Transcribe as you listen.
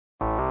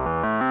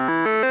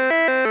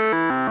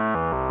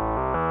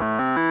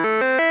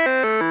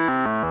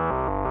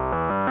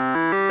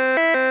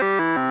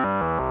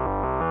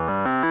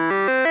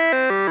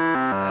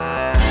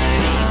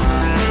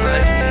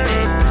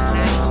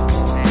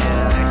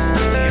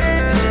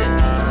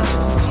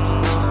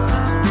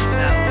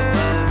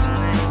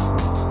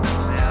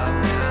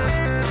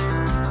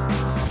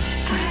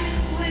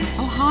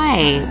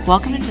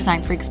Welcome to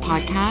Design Freaks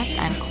Podcast.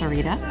 I'm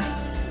Clarita.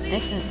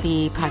 This is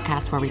the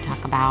podcast where we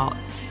talk about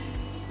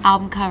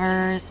album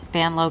covers,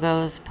 band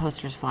logos,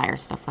 posters,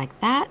 flyers, stuff like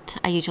that.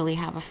 I usually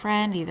have a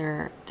friend,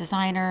 either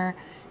designer,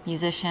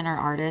 musician, or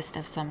artist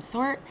of some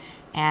sort,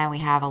 and we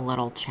have a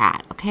little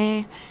chat,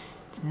 okay?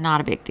 It's not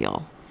a big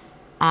deal.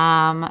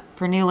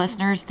 For new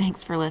listeners,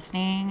 thanks for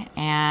listening,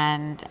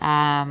 and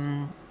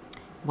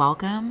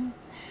welcome.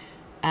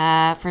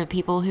 For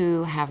people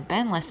who have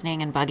been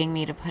listening and bugging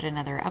me to put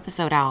another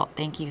episode out,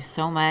 thank you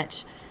so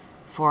much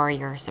for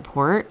your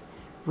support.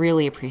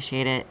 Really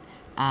appreciate it.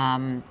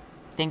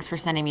 Thanks for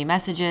sending me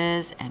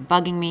messages and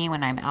bugging me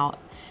when I'm out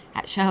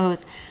at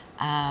shows.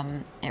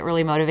 It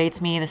really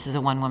motivates me. This is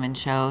a one-woman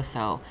show,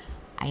 so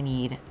I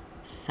need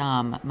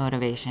some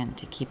motivation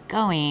to keep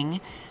going.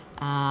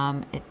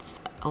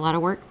 It's a lot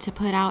of work to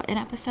put out an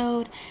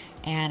episode,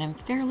 and I'm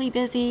fairly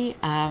busy.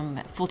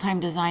 Full-time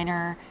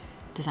designer,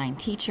 design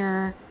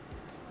teacher,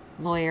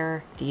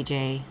 lawyer,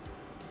 DJ,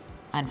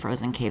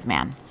 unfrozen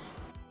caveman.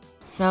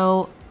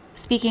 So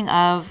speaking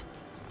of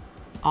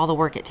all the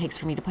work it takes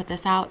for me to put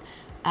this out,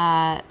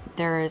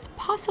 there is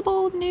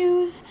possible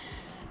news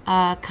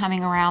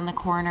coming around the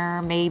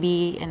corner,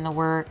 maybe in the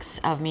works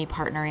of me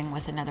partnering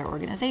with another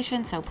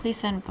organization. So please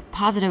send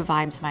positive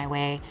vibes my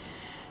way.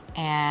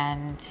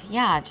 And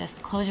yeah,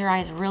 just close your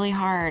eyes really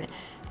hard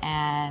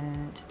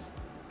and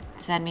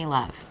send me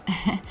love.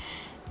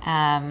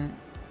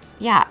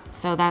 Yeah,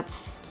 so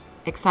that's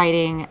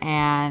exciting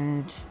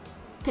and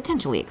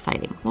potentially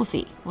exciting. We'll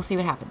see. We'll see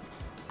what happens.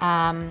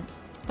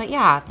 But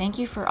yeah, thank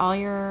you for all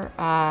your,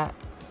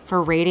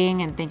 for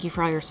rating, and thank you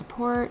for all your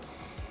support.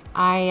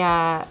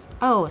 A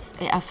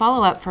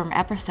follow-up from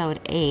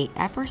episode 8,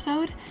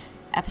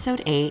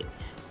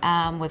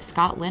 with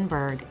Scott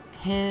Lindbergh.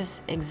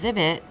 His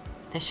exhibit,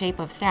 The Shape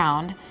of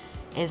Sound,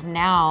 is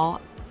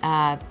now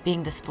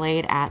being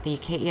displayed at the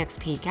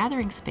KEXP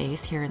Gathering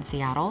Space here in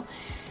Seattle.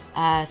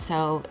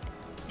 So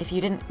if you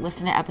didn't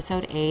listen to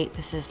episode 8,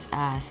 this is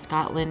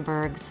Scott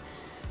Lindbergh's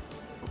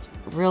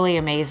really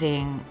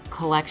amazing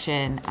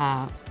collection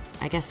of,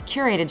 I guess,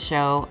 curated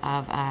show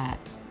of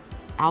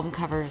album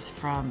covers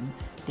from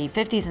the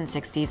 50s and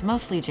 60s,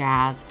 mostly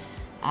jazz,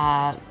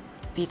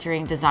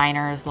 featuring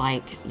designers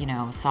like,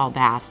 Saul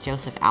Bass,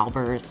 Joseph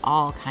Albers,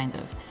 all kinds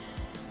of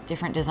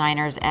different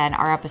designers. And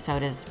our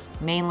episode is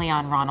mainly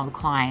on Ronald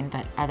Klein,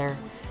 but other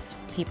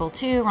people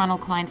too.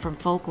 Ronald Klein from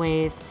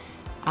Folkways.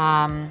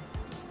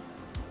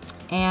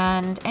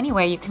 And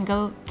anyway, you can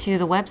go to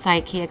the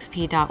website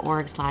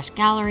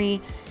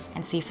kexp.org/gallery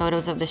and see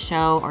photos of the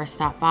show, or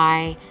stop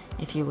by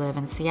if you live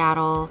in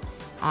Seattle.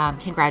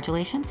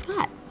 Congratulations,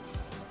 Scott.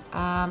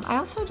 I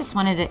also just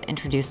wanted to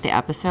introduce the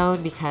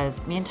episode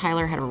because me and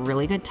Tyler had a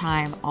really good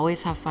time.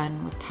 Always have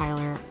fun with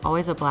Tyler.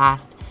 Always a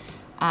blast.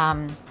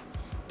 But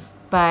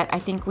I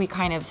think we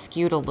kind of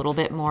skewed a little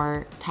bit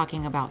more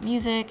talking about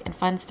music and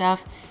fun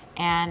stuff.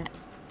 And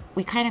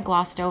we kind of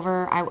glossed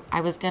over.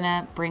 I was going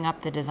to bring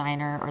up the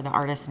designer or the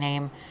artist's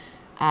name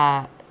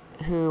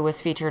who was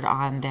featured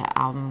on the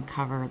album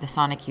cover, the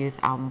Sonic Youth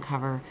album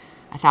cover,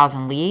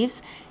 1,000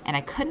 Leaves. And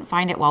I couldn't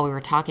find it while we were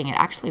talking. It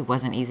actually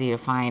wasn't easy to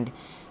find.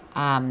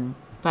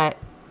 But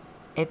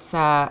it's,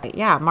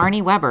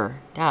 Marnie Weber,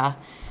 duh.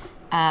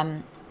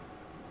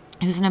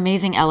 Who's an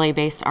amazing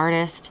LA-based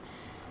artist.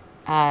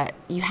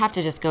 You have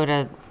to just go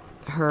to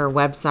her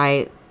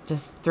website,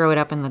 just throw it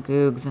up in the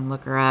Googs and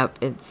look her up.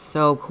 It's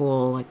so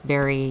cool, like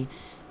very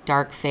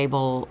dark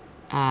fable,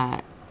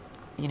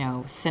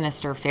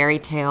 sinister fairy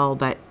tale,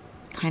 but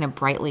kind of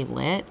brightly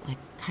lit,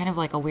 kind of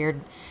like a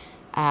weird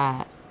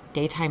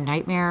daytime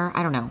nightmare.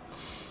 I don't know.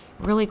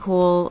 Really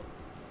cool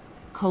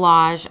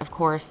collage, of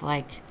course,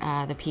 like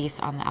the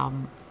piece on the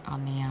album,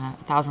 on the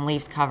 1,000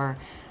 Leaves cover,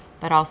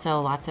 but also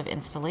lots of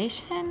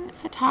installation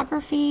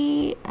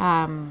photography.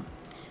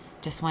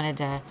 Just wanted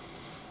to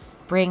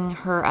bring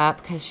her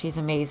up because she's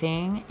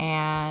amazing.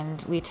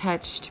 And we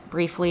touched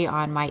briefly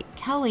on Mike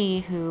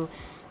Kelly, who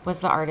was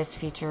the artist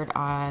featured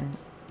on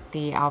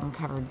the album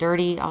cover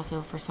Dirty,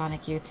 also for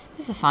Sonic Youth.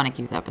 This is a Sonic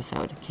Youth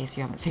episode, in case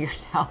you haven't figured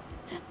it out.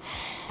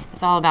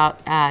 It's all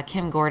about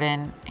Kim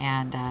Gordon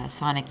and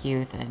Sonic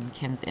Youth and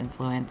Kim's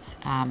influence.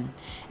 And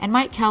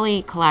Mike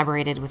Kelly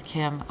collaborated with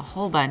Kim a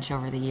whole bunch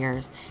over the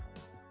years.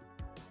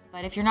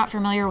 But if you're not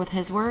familiar with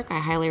his work, I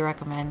highly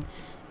recommend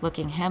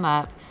looking him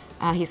up.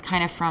 He's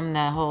kind of from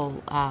the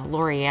whole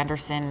Laurie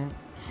Anderson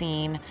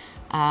scene.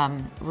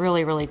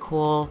 Really, really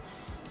cool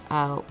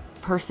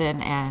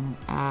person and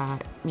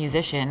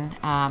musician.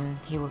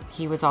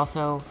 He was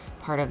also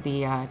part of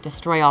the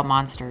Destroy All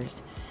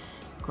Monsters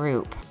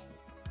group.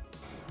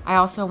 I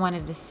also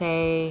wanted to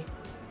say,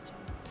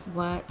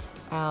 what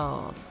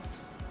else?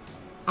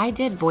 I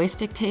did voice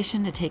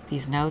dictation to take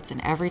these notes,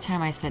 and every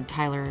time I said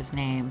Tyler's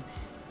name,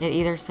 it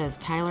either says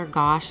Tyler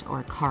Gosh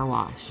or Car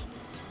Wash.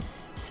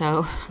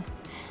 So...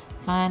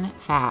 fun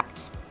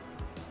fact.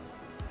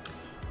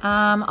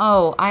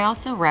 I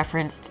also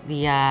referenced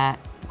the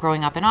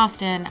growing up in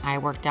Austin. I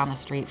worked down the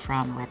street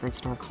from a record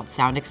store called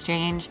Sound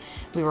Exchange.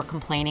 We were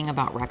complaining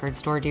about record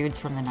store dudes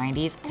from the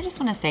 90s. I just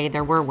want to say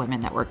there were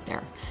women that worked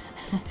there.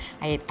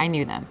 I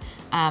knew them.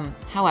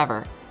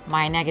 However,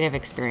 my negative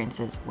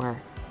experiences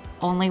were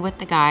only with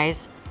the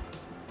guys.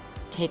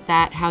 Take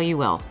that how you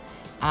will.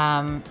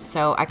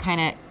 So it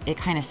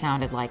kind of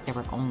sounded like there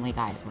were only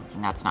guys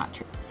working. That's not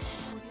true.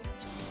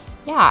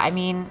 Yeah, I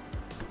mean,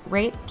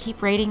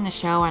 keep rating the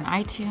show on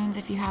iTunes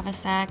if you have a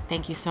sec.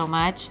 Thank you so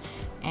much.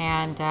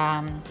 And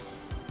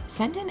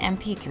send in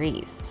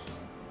MP3s.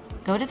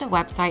 Go to the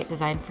website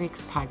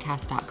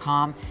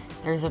designfreakspodcast.com.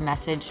 There's a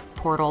message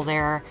portal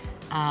there.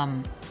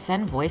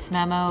 Send voice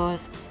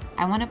memos.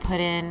 I want to put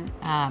in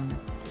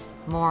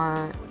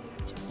more,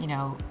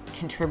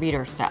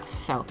 contributor stuff.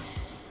 So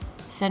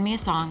send me a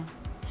song,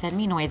 send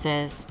me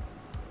noises,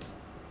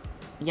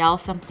 yell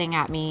something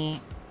at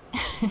me.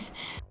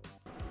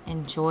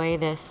 Enjoy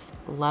this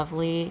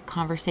lovely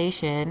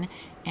conversation,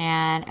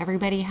 and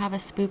everybody have a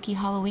spooky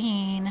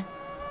Halloween.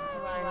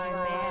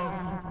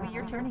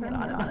 You're turning it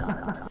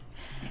on.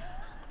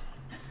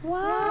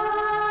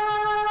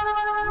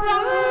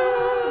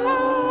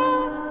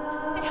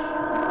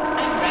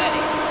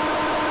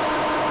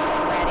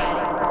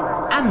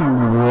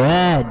 I'm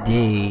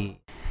ready.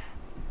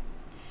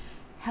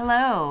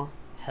 Hello.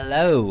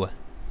 Hello.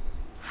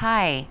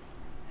 Hi.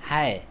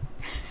 Hi.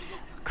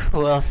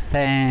 Cool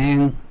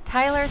thing.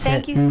 Tyler,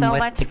 thank you so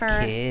much the for...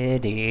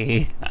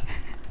 kitty.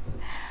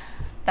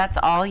 That's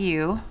all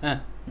you.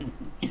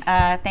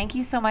 Thank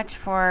you so much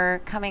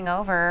for coming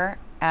over.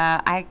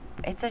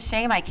 It's a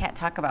shame I can't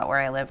talk about where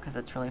I live because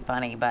it's really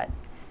funny, but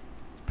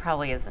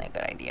probably isn't a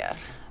good idea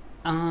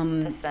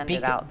to send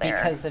it out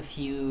there. Because if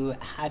you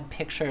had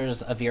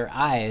pictures of your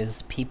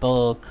eyes,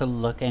 people could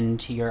look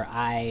into your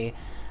eye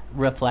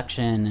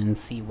reflection and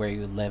see where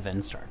you live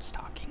and start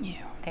stalking you.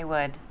 They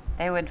would.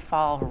 They would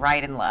fall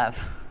right in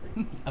love.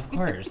 Of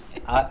course.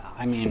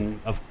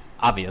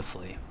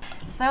 Obviously.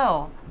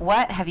 So,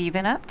 what have you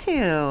been up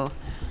to?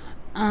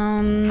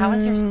 How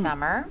was your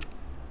summer?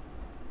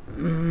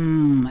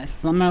 My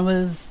summer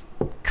was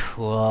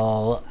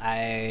cool.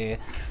 I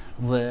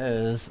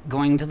was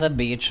going to the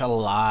beach a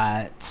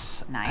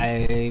lot.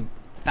 Nice. I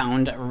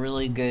found a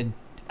really good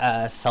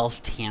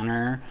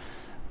self-tanner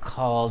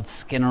called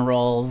Skin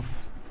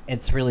Rolls.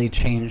 It's really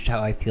changed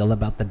how I feel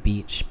about the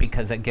beach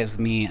because it gives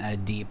me a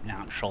deep,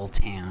 natural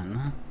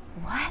tan.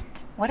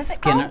 What? What is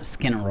it called?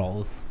 Skin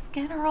Rolls.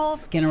 Skin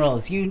Rolls? Skin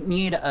Rolls. You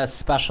need a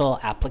special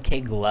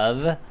applique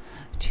glove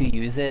to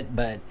use it,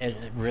 but it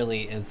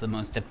really is the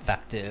most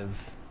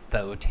effective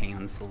faux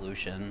tan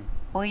solution.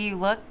 Well, you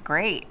look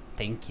great.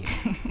 Thank you.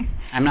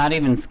 I'm not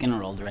even skin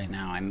rolled right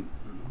now. I'm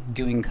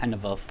doing kind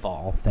of a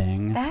fall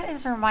thing. That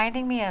is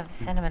reminding me of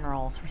cinnamon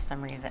rolls for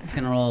some reason.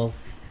 Skin rolls,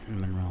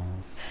 cinnamon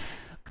rolls.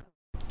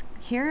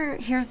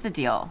 Here's the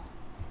deal.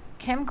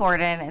 Kim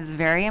Gordon is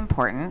very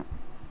important.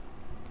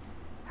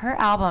 Her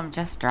album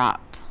just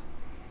dropped.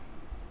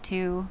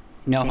 No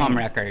Home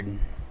Record.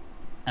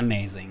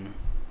 Amazing.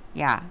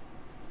 Yeah.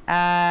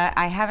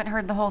 I haven't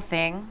heard the whole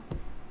thing,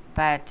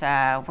 but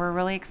we're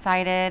really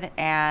excited.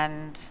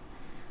 And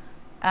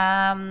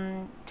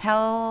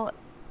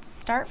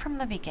start from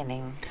the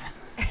beginning.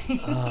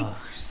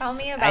 Tell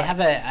me about.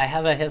 I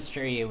have a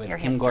history with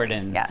Kim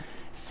Gordon.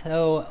 Yes.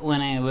 So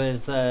when I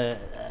was a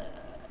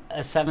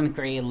 7th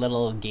grade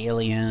little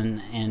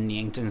Galian in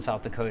Yankton,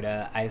 South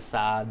Dakota, I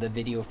saw the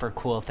video for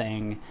Cool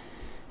Thing,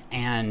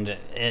 and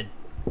it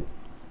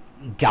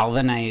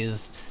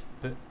galvanized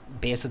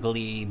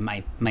basically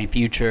my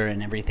future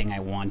and everything I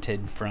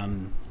wanted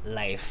from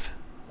life.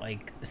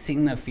 Like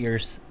seeing the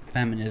fierce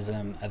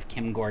feminism of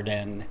Kim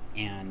Gordon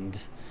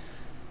and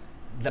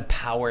the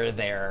power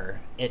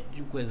there, it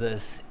was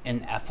this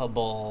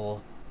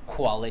ineffable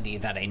quality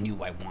that I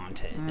knew I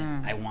wanted.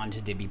 I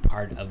wanted to be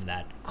part of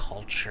that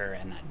culture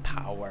and that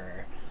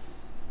power.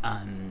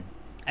 And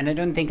I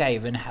don't think I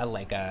even had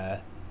like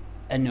a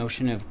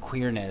notion of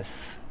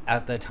queerness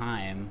at the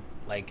time.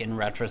 Like in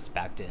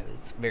retrospect,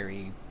 it's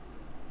very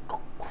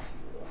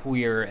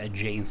queer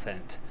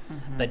adjacent.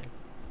 But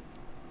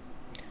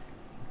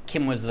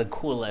Kim was the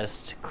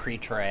coolest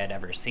creature I had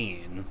ever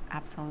seen.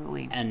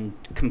 Absolutely. And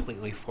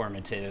completely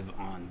formative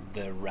on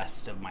the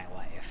rest of my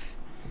life.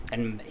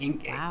 And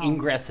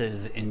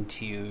ingresses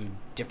into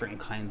different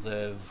kinds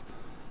of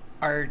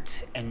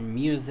art and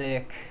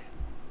music.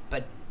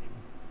 But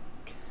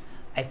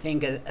I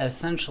think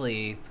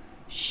essentially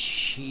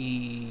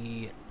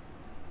she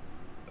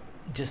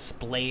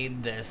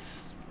displayed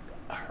this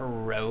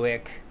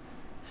heroic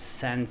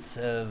sense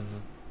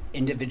of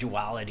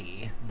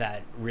individuality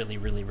that really,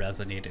 really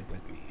resonated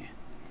with me.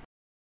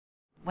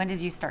 When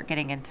did you start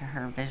getting into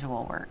her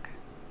visual work?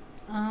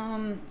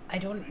 I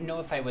don't know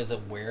if I was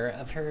aware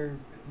of her,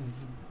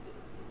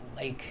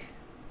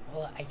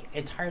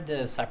 it's hard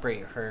to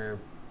separate her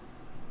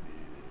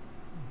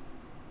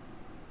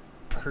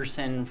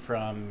person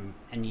from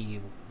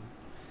any,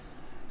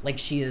 like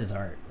she is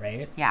art,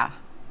 right? Yeah.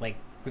 Like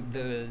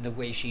the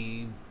way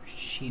she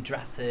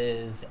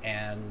dresses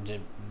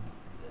and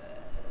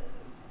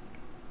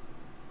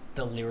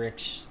the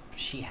lyrics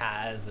she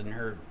has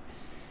and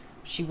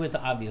she was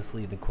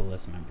obviously the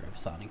coolest member of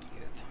Sonic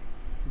Youth.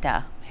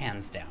 Duh.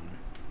 Hands down.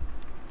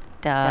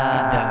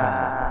 Duh.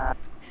 Duh.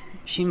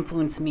 She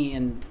influenced me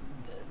in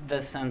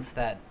the sense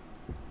that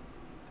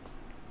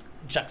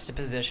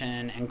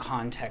juxtaposition and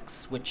context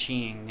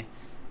switching,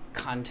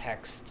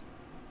 context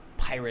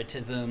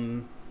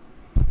piratism,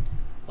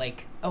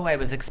 like, oh, I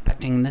was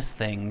expecting this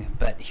thing,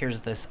 but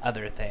here's this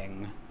other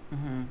thing.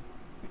 Mm-hmm.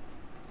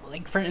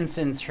 Like, for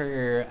instance,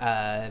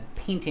 her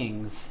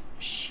paintings,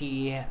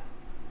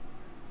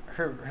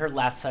 her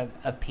last set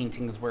of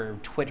paintings were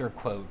Twitter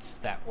quotes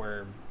that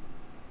were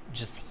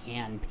just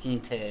hand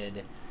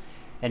painted,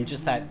 and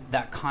just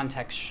that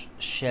context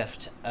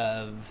shift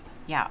of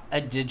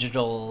a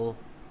digital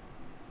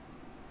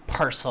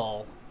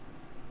parcel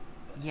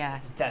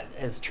Yes. that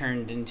is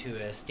turned into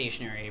a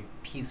stationary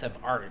piece of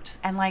art.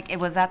 And like it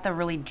was at the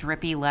really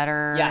drippy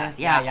letters.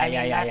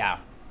 Yeah.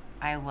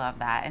 I love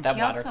that. And that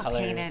she also watercolors.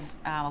 painted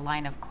a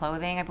line of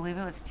clothing. I believe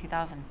it was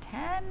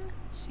 2010.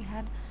 She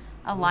had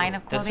a line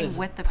of clothing this was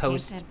with the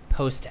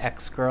post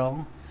X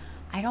Girl.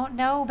 I don't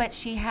know, but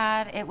she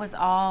had, it was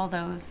all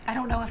those, I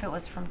don't know if it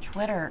was from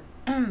Twitter,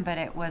 but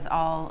it was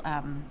all,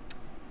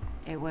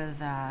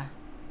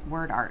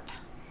 word art.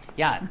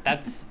 Yeah,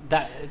 that's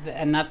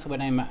what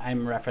I'm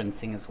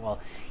referencing as well.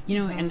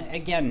 You know, and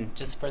again,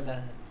 just for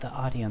the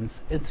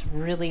audience, it's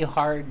really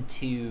hard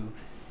to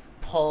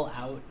pull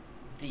out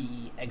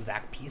the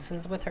exact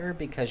pieces with her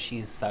because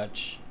she's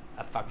such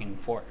a fucking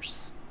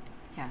force.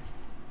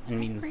 Yes. And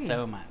means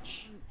so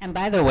much. And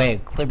by the way,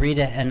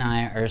 Clarita and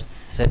I are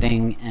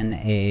sitting in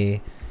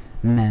a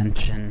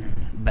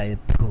mansion by a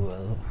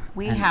pool.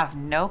 We have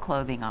no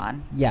clothing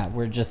on. Yeah,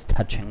 we're just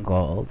touching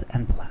gold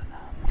and platinum.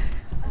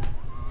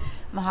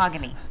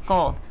 Mahogany,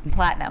 gold,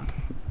 platinum.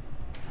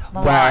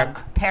 Milan,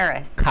 Work,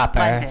 Paris, copper,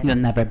 London. you'll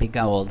never be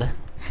gold.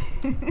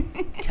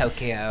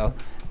 Tokyo.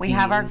 We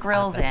have our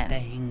grills in.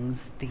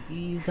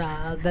 These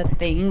are the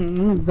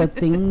things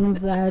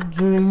that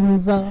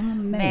dreams are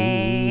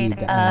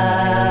made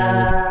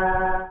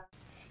of.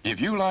 If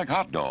you like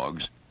hot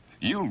dogs,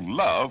 you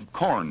love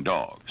corn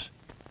dogs.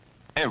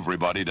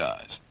 Everybody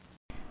does.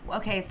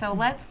 Okay, so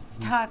let's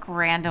talk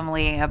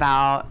randomly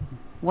about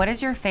what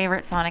is your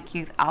favorite Sonic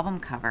Youth album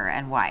cover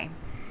and why?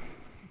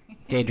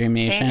 Daydream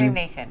Nation. Daydream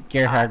Nation.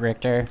 Gerhard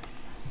Richter.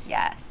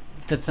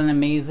 Yes. That's an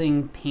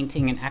amazing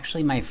painting, and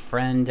actually my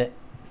friend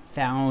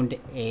found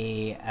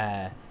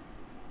a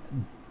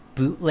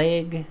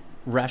bootleg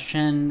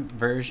Russian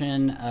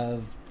version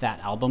of that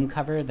album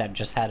cover that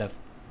just had a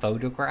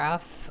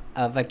photograph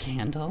of a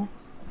candle.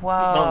 Whoa.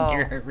 Well,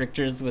 Gerhard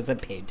Richter's was a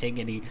painting,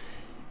 and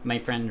my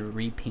friend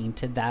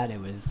repainted that.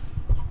 It was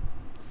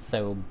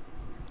so...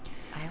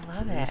 I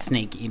love it.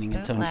 Snake eating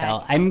its own Bootleg.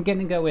 tail. I'm going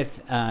to go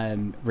with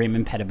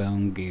Raymond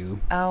Pettibone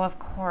Goo. Oh, of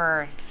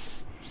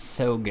course.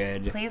 So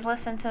good. Please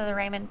listen to the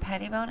Raymond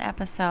Pettibone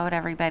episode,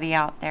 everybody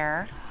out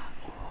there,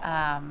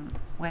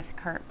 with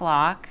Kurt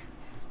Block.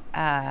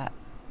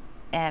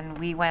 And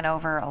we went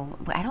over,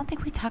 I don't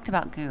think we talked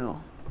about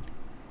Goo.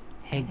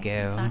 Hey,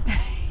 Goo.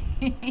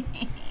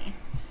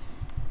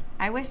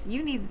 I wish,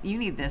 you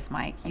need this,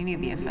 Mike. You need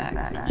the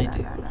effects. I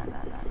do.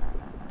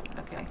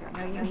 Okay.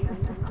 No, you need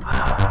this.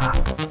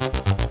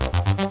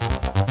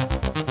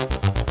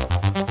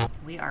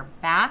 We are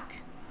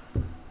back.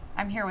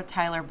 I'm here with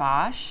Tyler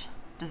Bosch,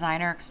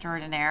 designer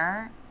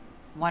extraordinaire,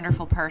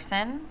 wonderful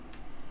person.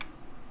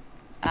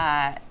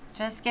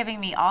 Just giving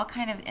me all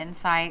kind of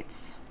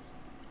insights,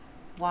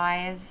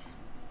 wise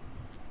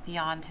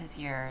beyond his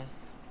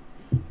years.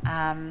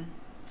 And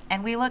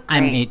we look great.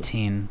 I'm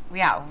 18.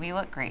 Yeah, we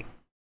look great.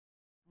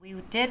 We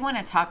did want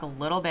to talk a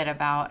little bit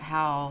about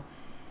how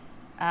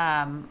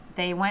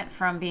they went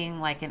from being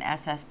like an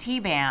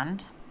SST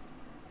band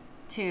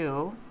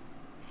to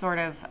sort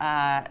of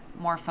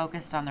more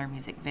focused on their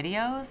music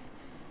videos.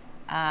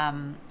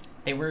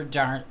 They were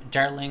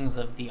darlings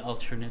of the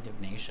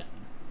alternative nation.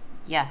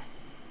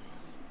 Yes.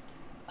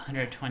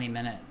 120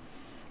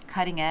 minutes.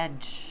 Cutting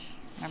Edge.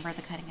 Remember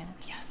the Cutting Edge?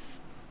 Yes.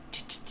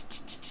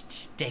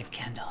 Dave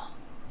Kendall.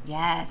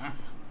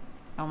 Yes.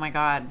 Oh my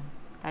God.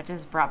 That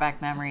just brought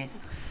back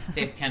memories.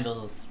 Dave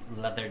Kendall's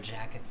leather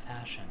jacket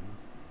fashion.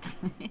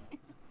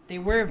 They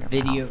were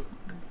video...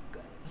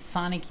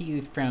 Sonic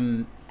Youth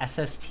from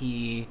SST,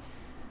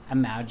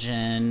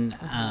 Imagine,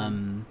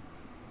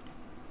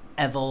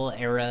 Evil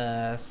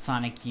era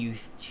Sonic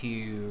Youth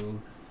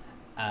to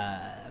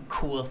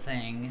Cool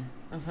Thing,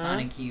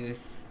 Sonic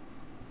Youth,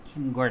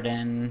 Kim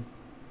Gordon,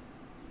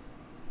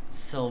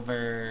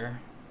 Silver,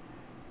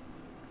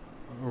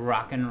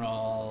 Rock and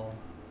Roll,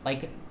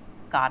 like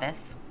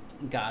Goddess.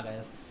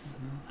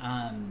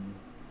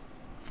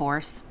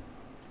 Force.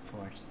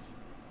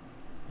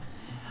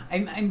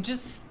 I'm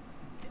just...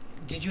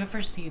 Did you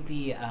ever see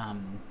the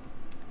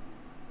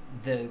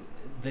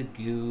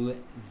Goo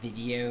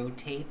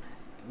videotape,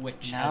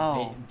 which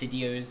No. had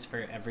videos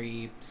for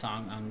every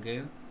song on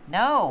Goo?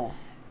 No.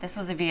 This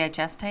was a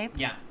VHS tape?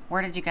 Yeah.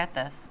 Where did you get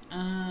this?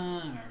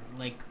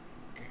 Like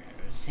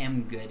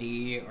Sam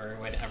Goody or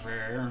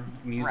whatever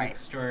music Right.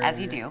 store As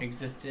you do.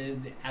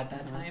 existed at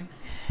that time.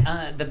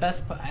 The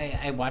best...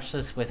 I watched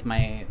this with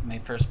my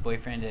first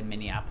boyfriend in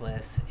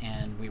Minneapolis,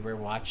 and we were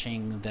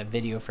watching the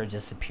video for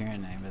Disappear,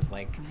 and I was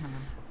like,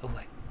 oh,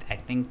 I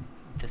think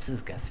this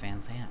is Gus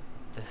Van Sant.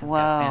 This is Whoa.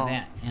 Gus Van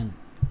Sant. And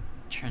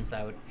turns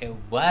out it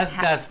was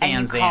Gus Van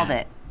And Sant. you called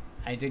it.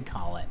 I did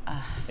call it.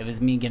 Ugh. It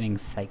was me getting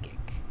psychic.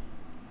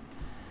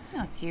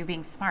 No, it's you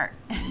being smart.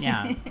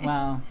 Yeah,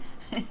 well,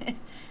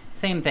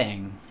 same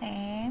thing.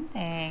 Same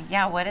thing.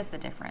 Yeah, what is the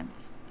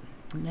difference?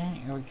 Yeah,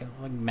 like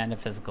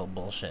metaphysical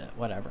bullshit,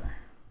 whatever.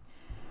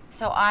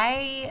 So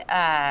I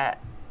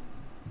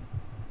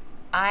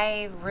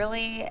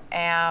really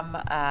am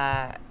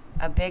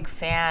a big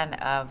fan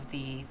of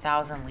the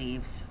Thousand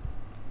Leaves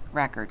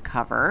record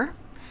cover.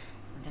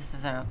 Since this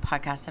is a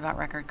podcast about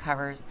record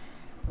covers,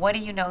 what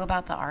do you know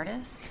about the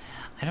artist?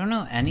 I don't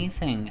know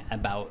anything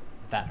about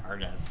that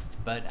artist,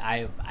 but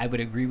I would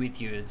agree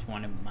with you. It's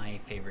one of my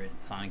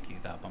favorite Sonic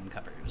Youth album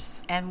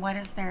covers. And what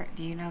is their?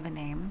 Do you know the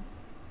name?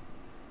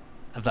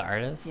 Of the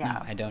artist? Yeah.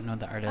 No, I don't know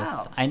the artist.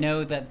 Oh. I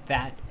know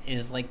that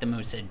is like the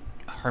most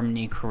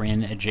Harmony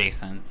Korine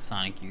adjacent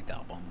Sonic Youth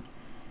album.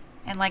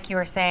 And like you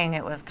were saying,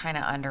 it was kind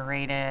of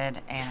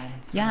underrated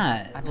and sort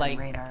Yeah, of under like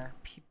the radar.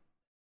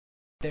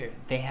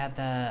 They had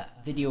the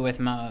video with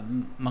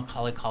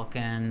Macaulay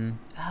Culkin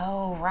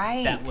Oh,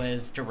 right. that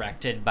was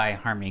directed by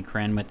Harmony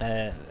Korine with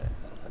the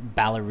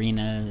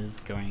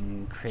ballerinas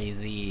going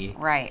crazy.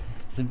 Right.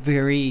 It's a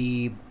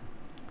very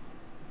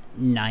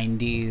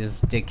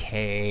 90s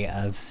decay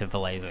of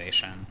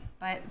civilization.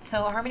 But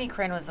so Harmony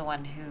Korine was the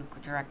one who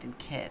directed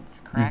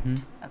Kids, correct?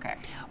 Mm-hmm. Okay.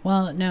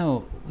 Well,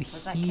 no.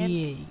 Was that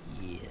Kids?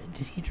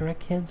 Did he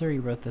direct Kids or he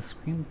wrote the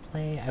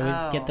screenplay? I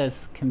always get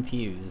this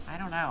confused. I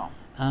don't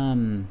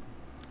know.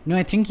 No,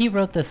 I think he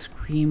wrote the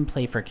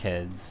screenplay for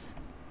Kids.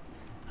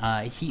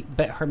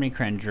 But Harmony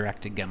Korine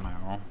directed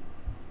Gilmore,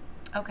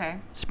 Okay.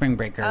 Spring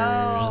Breakers,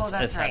 Oh,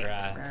 that's right.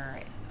 etc.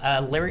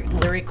 Right.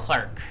 Larry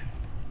Clark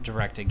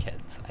directed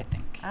Kids, I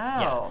think. Oh.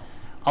 Yeah.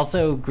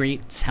 Also,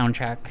 great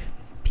soundtrack.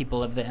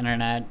 People of the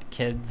Internet,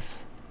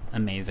 Kids,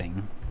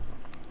 amazing.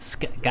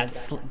 Got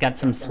some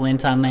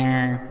Slint on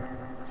there.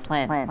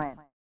 Slint.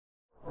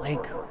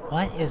 Like,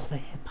 what is the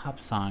hip hop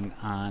song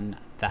on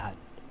that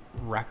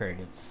record?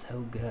 It's so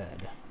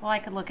good. Well, I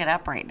could look it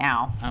up right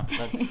now. Oh,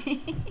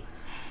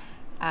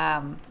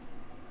 that's...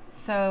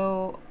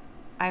 So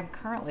I'm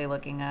currently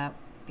looking up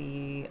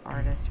the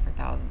artist for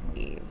Thousand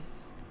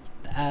Leaves.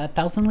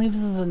 Thousand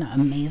Leaves is an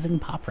amazing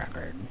pop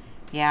record.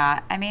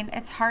 Yeah, I mean,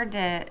 it's hard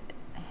to...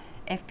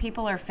 If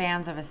people are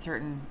fans of a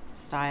certain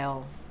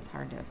style, it's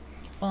hard to...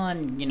 Well,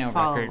 and,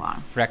 follow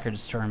along. record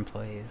store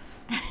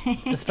employees,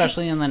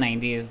 especially in the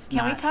 90s.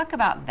 Can we talk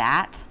about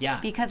that?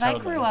 Yeah, Because totally.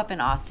 I grew up in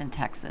Austin,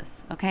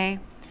 Texas, okay?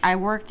 I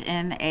worked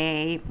in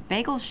a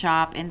bagel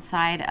shop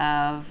inside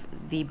of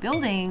the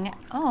building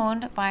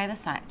owned by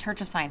the Church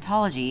of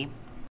Scientology.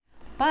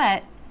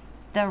 But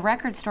the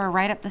record store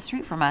right up the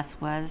street from us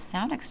was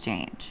Sound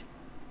Exchange.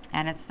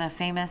 And it's the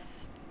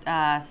famous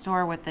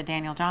store with the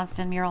Daniel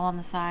Johnston mural on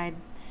the side.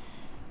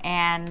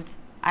 And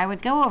I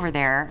would go over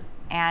there,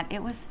 and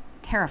it was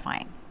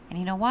terrifying. And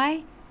you know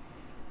why?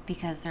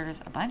 Because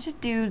there's a bunch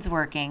of dudes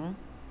working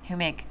who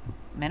make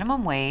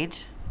minimum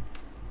wage,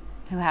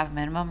 who have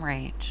minimum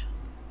rage.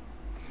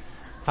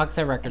 Fuck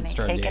the record And they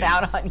store take it dudes.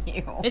 out on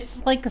you.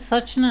 It's like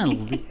such an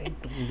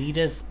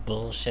elitist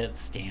bullshit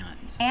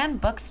stand. And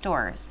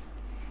bookstores.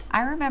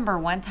 I remember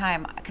one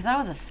time, because I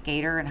was a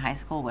skater in high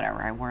school,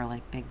 whatever, I wore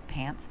like big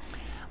pants.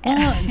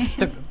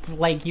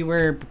 Like you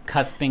were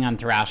cusping on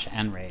thrash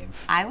and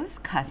rave. I was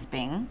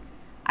cusping,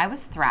 I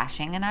was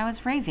thrashing, and I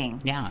was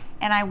raving. Yeah.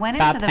 And I went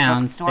 5 into the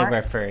pounds, bookstore. they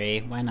were furry.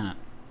 Why not?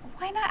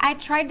 Why not? I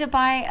tried to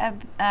buy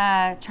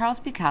a Charles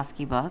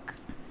Bukowski book.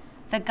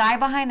 The guy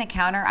behind the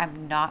counter,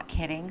 I'm not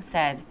kidding,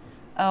 said,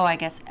 "Oh, I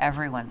guess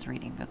everyone's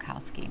reading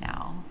Bukowski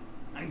now."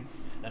 It's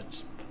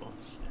such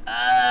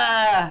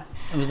bullshit.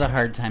 It was a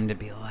hard time to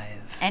be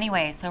alive.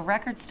 Anyway, so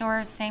record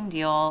stores, same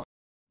deal.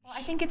 Well,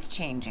 I think it's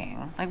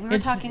changing. Like we were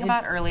It's- talking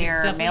about it's earlier,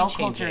 definitely male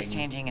culture is changing.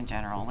 changing in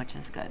general, which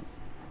is good.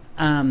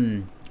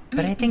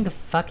 But I think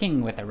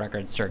fucking with the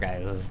record store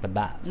guys is the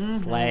best.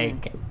 Mm-hmm.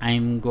 Like,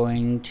 I'm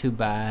going to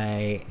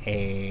buy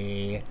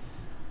a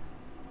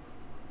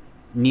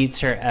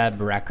Nietzsche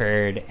Ebb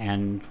record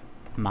and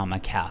Mama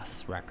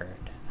Cass record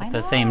Why at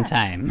the same not?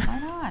 time. Why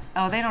not?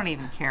 Oh, they don't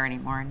even care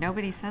anymore.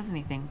 Nobody says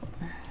anything.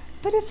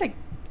 But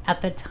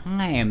at the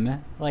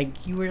time,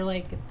 like, you were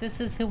like,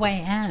 this is who I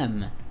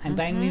am. I'm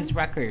buying Mm-hmm. these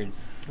records.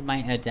 This is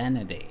my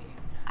identity.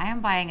 I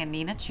am buying a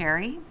Nina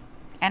Cherry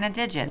and a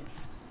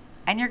Digits.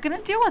 And you're going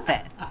to deal with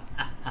it.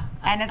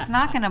 And it's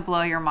not going to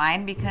blow your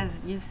mind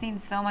because you've seen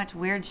so much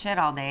weird shit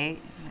all day.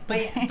 But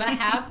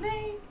have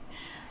they?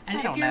 And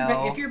I don't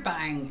know. if you're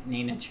buying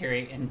Nina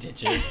Cherry and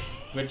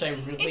Digits, which I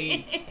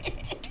really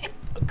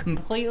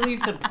completely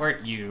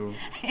support you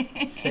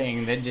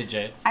saying the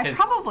Digits. I 'cause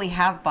probably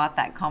have bought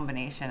that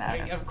combination out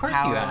Of of course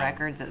Tower you have.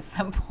 Records at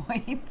some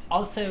point.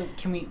 Also,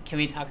 can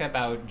we talk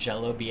about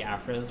Jello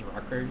Biafra's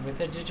record with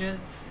the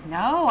Digits?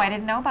 No, I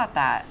didn't know about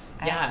that.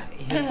 Yeah,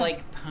 his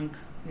like punk.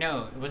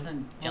 No, it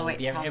wasn't Jello wait,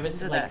 Biafra. talk It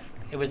was into like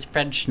it was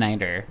Fred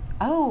Schneider.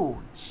 Oh,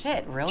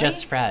 shit, really?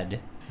 Just Fred.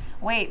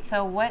 Wait,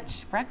 so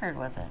which record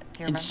was it? Do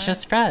you remember? It's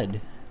just Fred.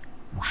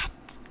 What?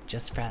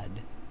 Just Fred.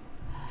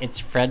 It's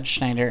Fred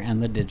Schneider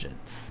and the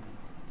Digits.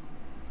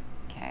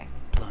 Okay.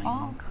 Blowing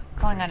All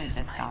going on to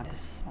Curtis' mind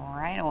Discogs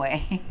right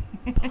away.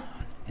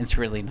 It's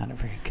really not a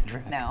very good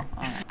record. No.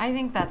 I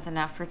think that's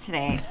enough for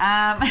today.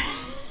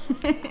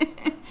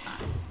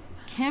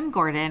 Kim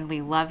Gordon,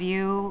 we love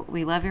you.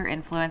 We love your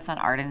influence on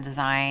art and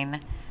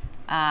design.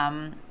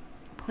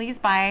 Please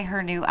buy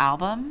her new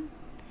album.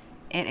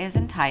 It is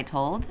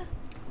entitled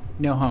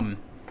No Home.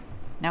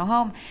 No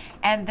Home.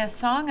 And the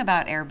song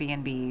about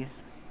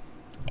Airbnbs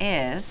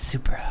is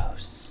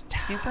Superhost.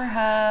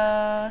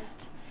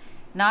 Superhost.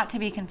 Not to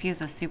be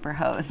confused with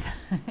Superhose.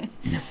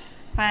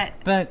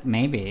 But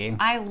maybe.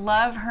 I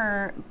love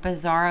her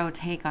bizarro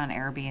take on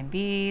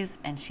Airbnbs,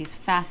 and she's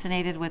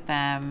fascinated with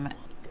them.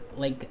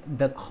 Like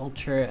the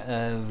culture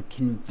of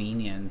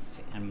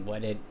convenience and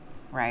what it,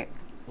 Right.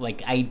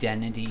 like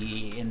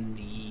identity in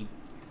the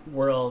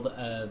world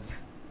of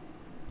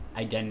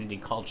identity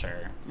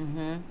culture.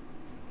 Mm-hmm.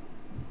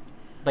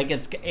 Like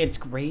it's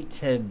great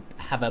to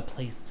have a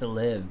place to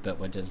live, but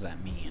what does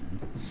that mean?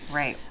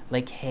 Right.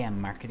 Like, hey, I'm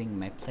marketing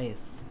my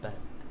place, but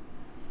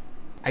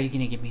are you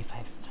gonna give me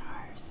 5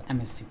 stars?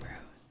 I'm a super host.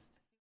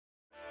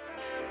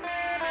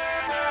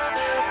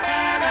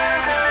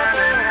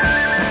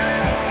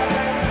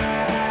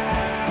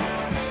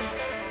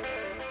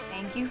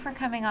 Thank you for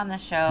coming on the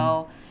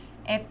show.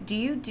 Do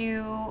you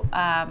do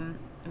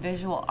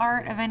visual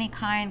art of any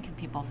kind? Can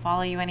people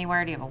follow you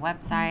anywhere? Do you have a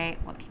website?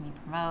 What can you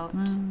promote?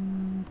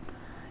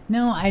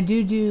 No, I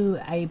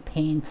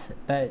paint,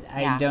 but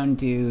I Yeah. don't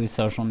do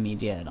social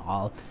media at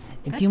all.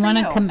 If Good you for want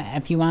to you. come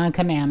at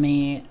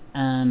me,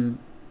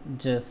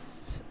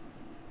 just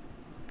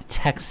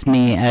text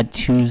me at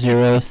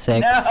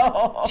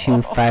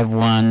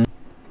 206-251.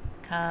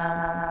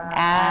 Come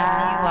as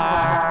you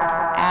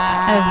are,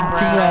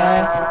 As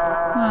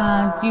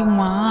you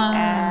want to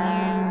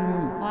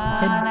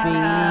wanna be,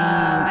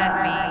 come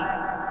at me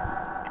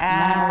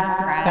as a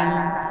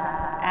friend,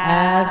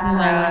 as a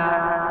bro.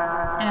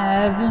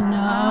 as an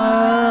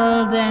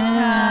old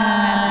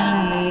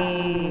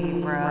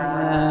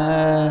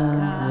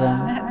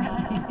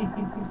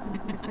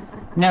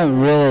No,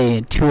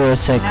 really,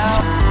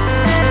 206.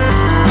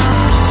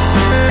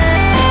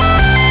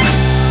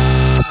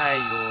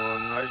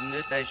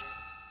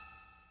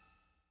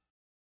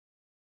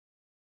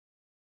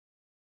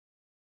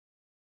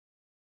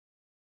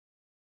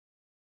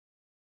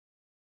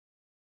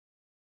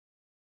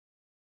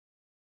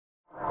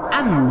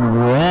 I'm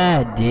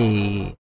ready.